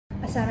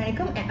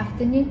Assalamualaikum and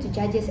afternoon to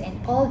judges and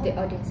all the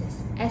audiences.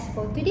 As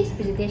for today's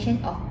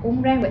presentation of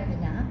Umrah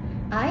webinar,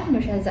 I,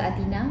 Syaza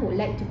Atina, would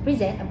like to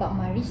present about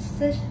my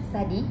research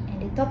study,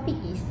 and the topic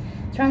is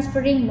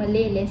transferring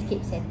Malay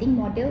landscape setting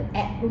model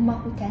at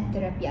Rumah Hutan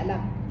Terapi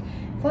Alam.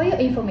 For your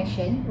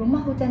information,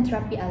 Rumah Hutan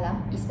Terapi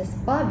Alam is a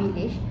spa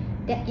village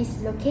that is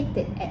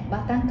located at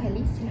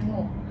Batangkali,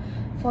 Selangor.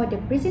 For the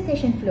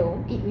presentation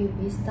flow, it will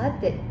be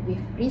started with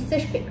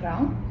research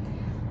background,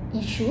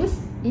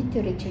 issues,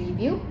 literature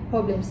review,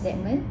 problem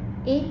statement,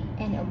 aim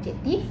and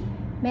objective,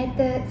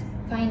 methods,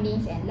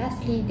 findings, and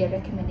lastly the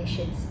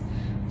recommendations.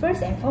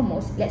 First and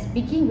foremost, let's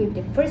begin with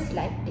the first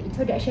slide, the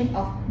introduction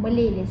of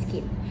Malay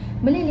landscape.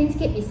 Malay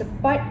landscape is a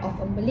part of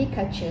a Malay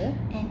culture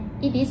and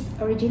it is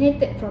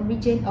originated from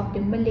region of the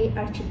Malay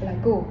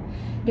archipelago.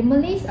 The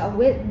Malays are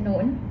well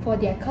known for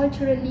their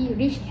culturally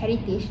rich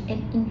heritage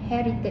and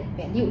inherited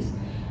values.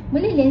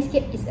 Malay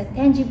landscape is a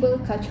tangible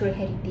cultural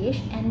heritage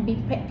and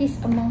been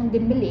practiced among the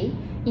Malay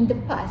in the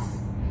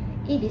past.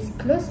 It is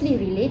closely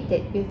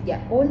related with their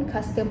own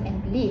custom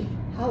and belief.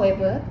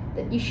 However,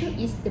 the issue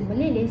is the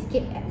Malay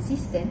landscape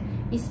existence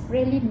is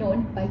rarely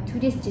known by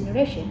today's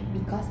generation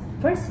because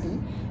firstly,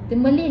 the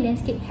Malay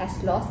landscape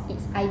has lost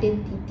its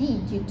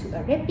identity due to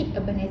a rapid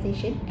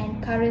urbanization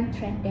and current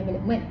trend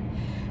development.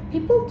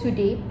 People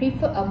today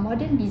prefer a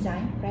modern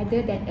design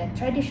rather than a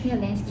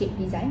traditional landscape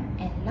design.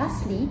 And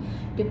lastly,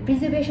 the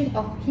preservation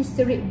of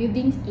historic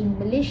buildings in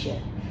Malaysia.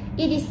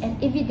 It is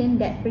an evident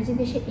that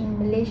preservation in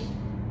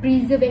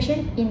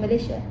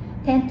Malaysia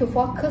tend to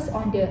focus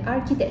on the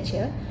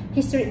architecture,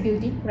 historic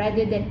building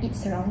rather than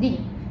its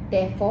surrounding.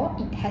 Therefore,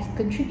 it has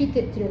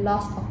contributed to the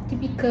loss of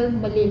typical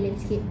Malay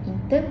landscape in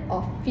terms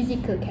of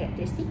physical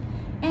characteristics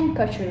and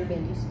cultural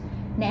values.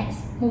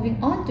 Next, moving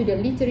on to the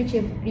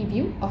literature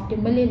review of the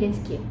Malay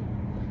landscape.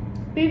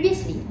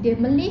 Previously, the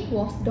Malay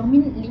was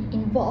dominantly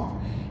involved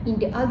in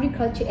the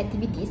agriculture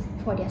activities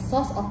for their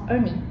source of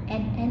earning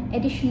and an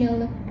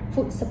additional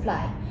food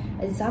supply.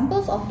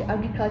 Examples of the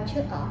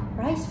agriculture are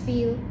rice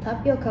field,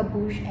 tapioca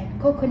bush, and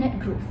coconut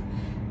grove.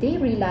 They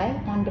rely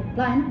on the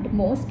plant the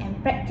most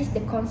and practice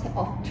the concept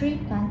of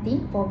tree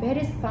planting for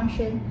various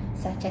functions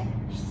such as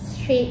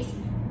shades,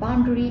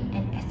 boundary,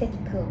 and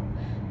aesthetical.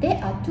 There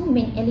are two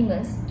main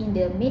elements in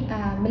the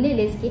Malay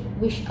landscape,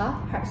 which are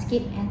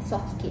hardscape and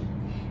softscape.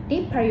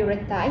 They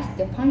prioritize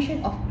the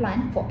function of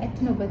plant for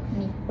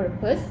ethnobotany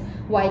purpose,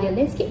 while the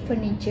landscape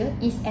furniture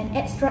is an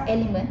extra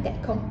element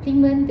that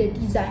complement the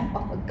design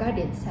of a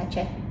garden, such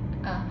as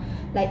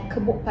like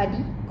kebun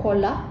padi,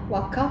 kola,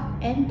 wakaf,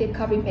 and the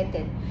carving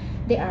pattern.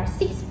 There are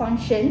 6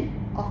 functions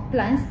of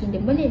plants in the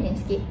Malay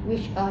landscape,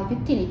 which are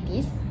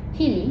utilities,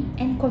 healing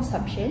and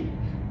consumption,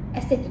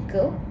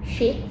 aesthetical,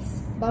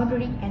 shades,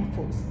 boundary, and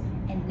foods.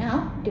 And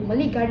now, the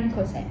Malay garden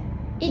concept.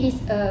 It is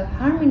a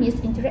harmonious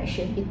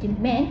interaction between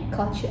man,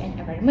 culture, and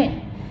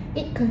environment.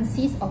 It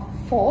consists of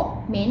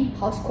 4 main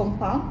house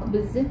compound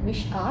compositions,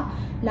 which are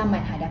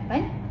laman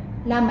hadapan,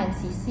 laman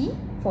sisi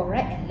for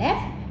right and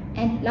left,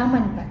 and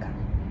laman belakang.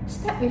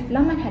 Start with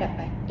laman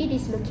hadapan. It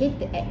is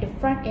located at the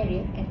front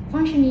area and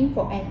functioning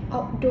for an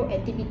outdoor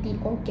activity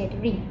or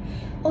gathering,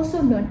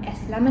 also known as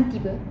laman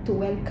tiba to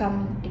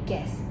welcome the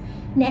guests.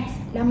 Next,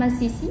 laman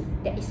sisi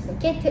that is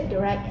located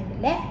the right and the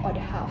left of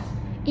the house.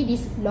 It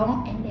is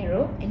long and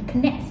narrow and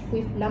connects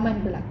with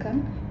laman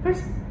belakang,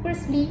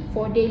 firstly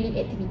for daily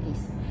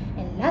activities.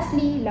 And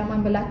lastly,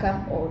 laman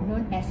belakang, or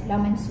known as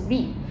laman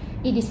suri.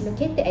 It is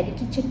located at the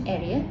kitchen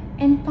area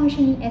and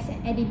functioning as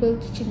an edible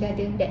kitchen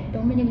garden that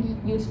dominantly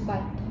used by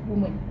the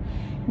women.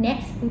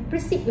 Next, we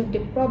proceed with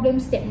the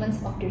problem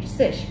statements of the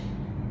research.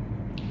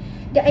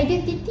 The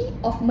identity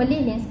of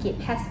Malay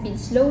landscape has been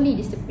slowly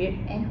disappeared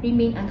and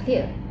remain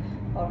unclear.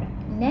 Alright,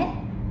 next,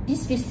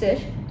 this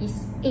research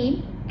is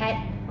aimed at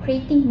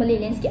creating Malay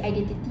landscape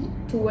identity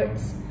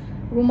towards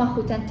Rumah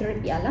Hutan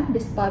Terapi Alam, the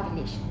spa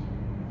village.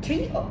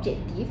 3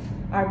 objectives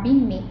are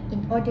being made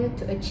in order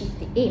to achieve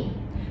the aim.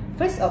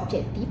 First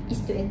objective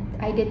is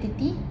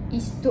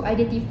to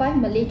identify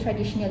Malay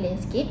traditional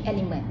landscape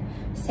element.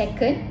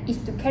 Second is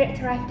to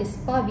characterize the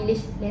spa village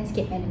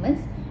landscape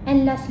elements.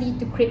 And lastly,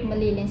 to create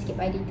Malay landscape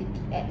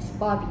identity at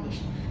spa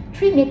village.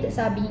 3 methods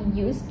are being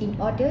used in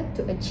order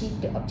to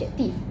achieve the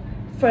objective.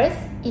 First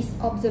is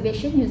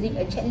observation using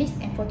a checklist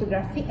and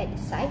photography at the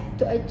site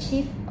to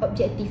achieve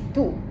objective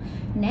 2.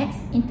 Next,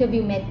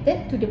 interview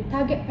method to the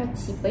target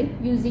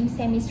participant using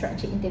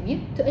semi-structured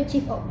interview to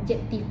achieve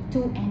objective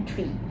 2 and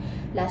 3.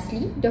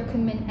 Lastly,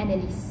 document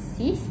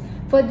analysis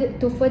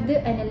to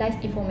further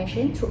analyze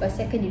information through a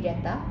secondary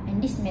data,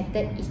 and this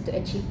method is to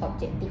achieve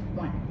objective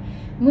 1.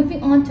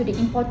 Moving on to the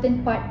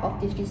important part of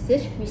this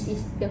research, which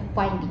is the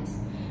findings.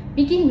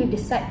 Begin with the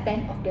site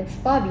plan of the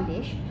spa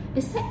village.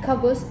 The site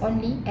covers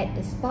only at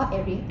the spa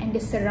area and the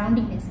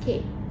surrounding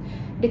landscape.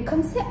 The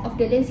concept of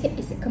the landscape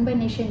is a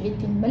combination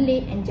between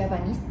Malay and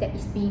Javanese that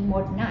is being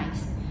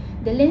modernized.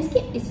 The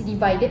landscape is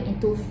divided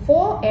into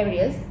 4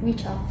 areas,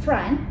 which are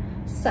front,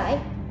 side,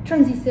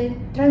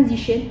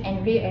 transition,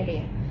 and rear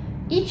area.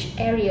 Each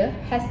area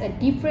has a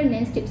different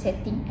landscape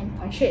setting and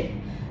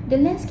function. The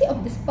landscape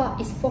of the spa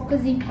is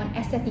focusing on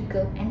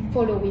aesthetical and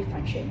follow-away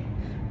function.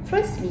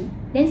 Firstly,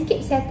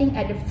 landscape setting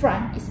at the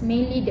front is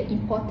mainly the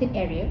important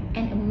area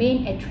and a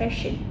main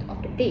attraction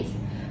of the place,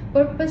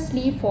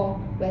 purposely for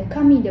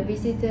welcoming the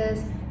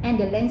visitors, and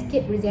the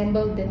landscape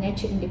resembles the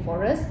nature in the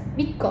forest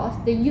because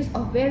the use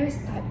of various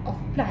types of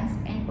plants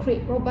and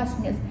create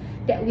robustness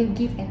that will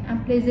give an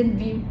unpleasant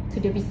view to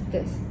the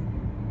visitors.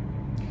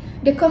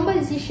 The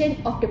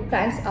composition of the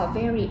plants are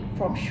varied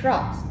from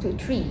shrubs to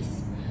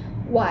trees,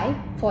 while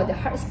for the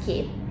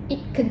hardscape, it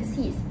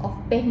consists of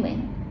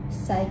pavement,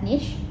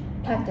 signage,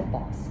 planter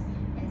box.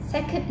 And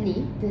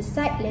secondly, the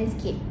side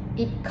landscape,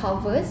 it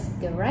covers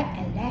the right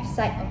and left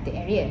side of the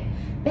area.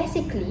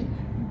 Basically,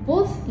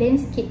 both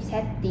landscape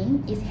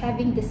setting is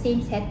having the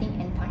same setting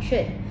and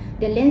function.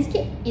 The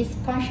landscape is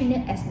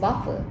functional as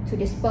buffer to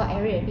the spa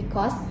area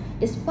because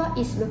the spa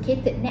is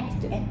located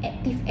next to an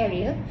active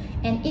area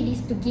and it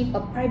is to give a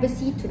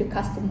privacy to the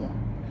customer.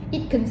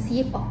 It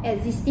consists of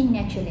existing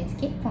natural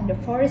landscape from the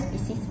forest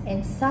species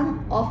and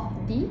some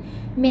of the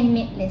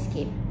man-made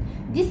landscape.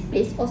 This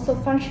place also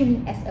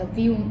functioning as a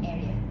viewing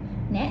area.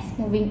 Next,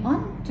 moving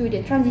on to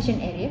the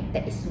transition area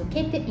that is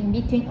located in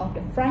between of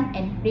the front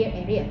and rear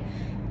area.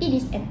 It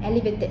is an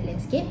elevated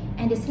landscape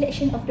and the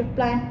selection of the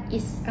plant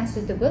is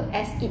unsuitable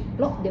as it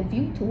blocks the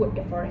view toward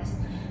the forest.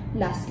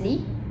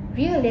 Lastly,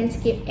 rear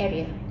landscape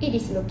area. It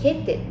is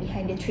located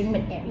behind the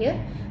treatment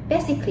area.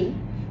 Basically,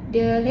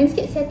 the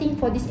landscape setting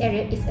for this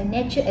area is a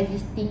natural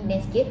existing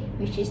landscape,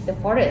 which is the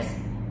forest.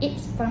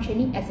 It's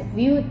functioning as a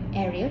viewed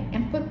area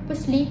and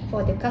purposely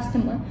for the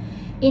customer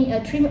in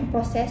a treatment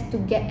process to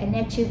get a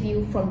natural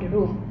view from the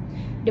room.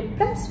 The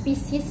plant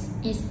species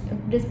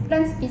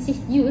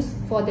used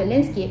for the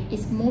landscape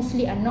is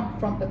mostly are not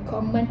from a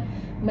common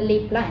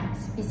Malay plant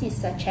species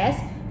such as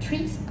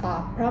trees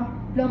are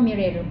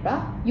Plumeria,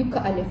 Yucca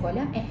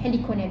alifolia, and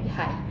Heliconia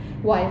bihae,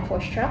 while for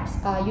shrubs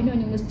are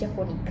Euonymus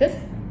japonicus,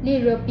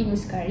 Lyra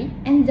pinuscari,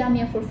 and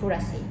Zamia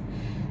furfuraceae.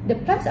 The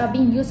plants are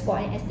being used for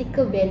an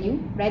aesthetical value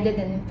rather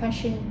than the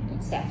function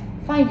itself.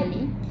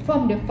 Finally,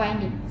 from the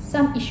findings,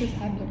 some issues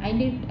have been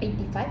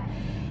identified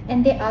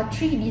and there are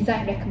 3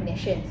 design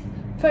recommendations.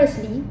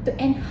 Firstly, to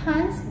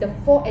enhance the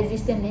 4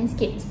 existing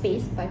landscape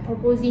space by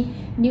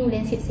proposing new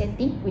landscape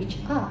setting which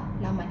are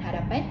laman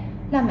hadapan,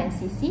 laman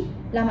sisi,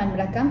 laman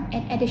belakang,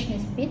 and additional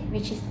space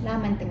which is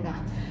laman tengah.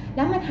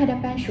 Laman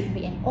hadapan should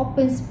be an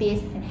open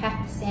space and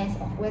have the sense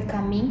of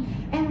welcoming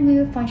and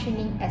will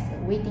functioning as a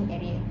waiting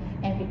area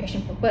and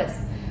recreation purpose,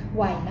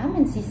 while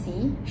laman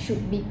sisi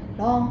should be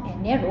long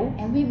and narrow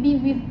and will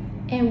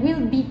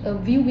be a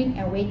viewing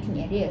and waiting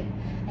area.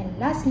 And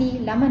lastly,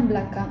 laman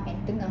belakang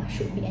and tengah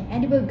should be an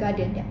edible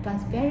garden that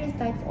plants various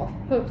types of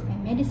herbs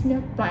and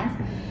medicinal plants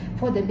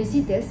for the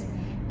visitors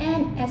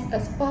and as a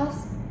spa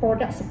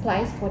product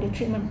supplies for the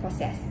treatment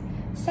process.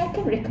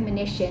 Second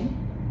recommendation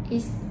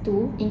is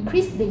to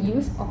increase the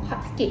use of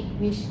hardscape,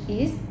 which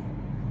is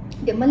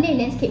the Malay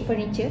landscape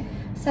furniture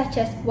such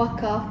as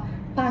wakaf,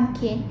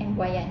 pumpkin, and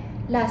wayan.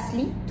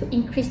 Lastly, to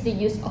increase the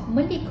use of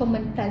Malay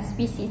common plant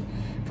species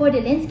for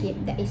the landscape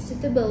that is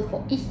suitable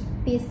for each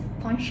space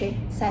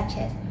function, such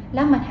as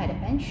laman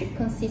hadapan should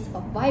consist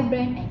of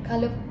vibrant and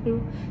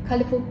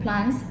colorful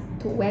plants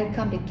to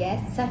welcome the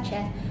guests, such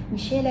as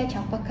Michela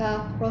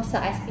champaka,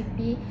 Rosa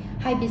spp,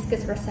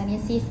 Hibiscus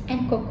rosanesis,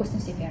 and Cocos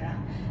nucifera.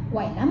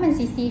 While laman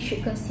sisi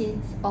should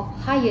consist of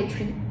higher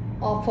tree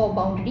or for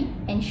boundary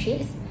and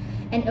shades,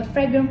 and a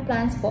fragrant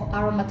plants for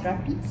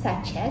aromatherapy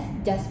such as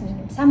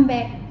Jasminum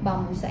sambac,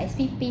 Bambusa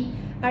spp,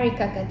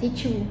 Areca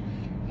catechu.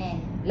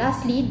 And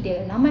lastly,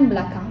 the laman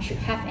belakang should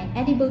have an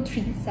edible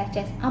tree such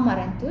as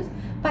Amaranthus,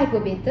 Piper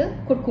betel,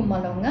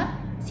 Curcuma longa,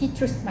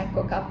 Citrus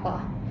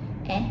microcarpa,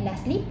 and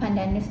lastly,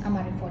 Pandanus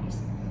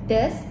amarifolius.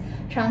 Thus,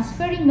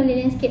 transferring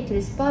Malay landscape to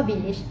the spa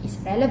village is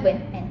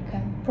relevant and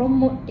can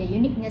promote the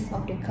uniqueness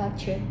of the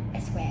culture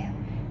as well.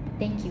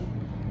 Thank you.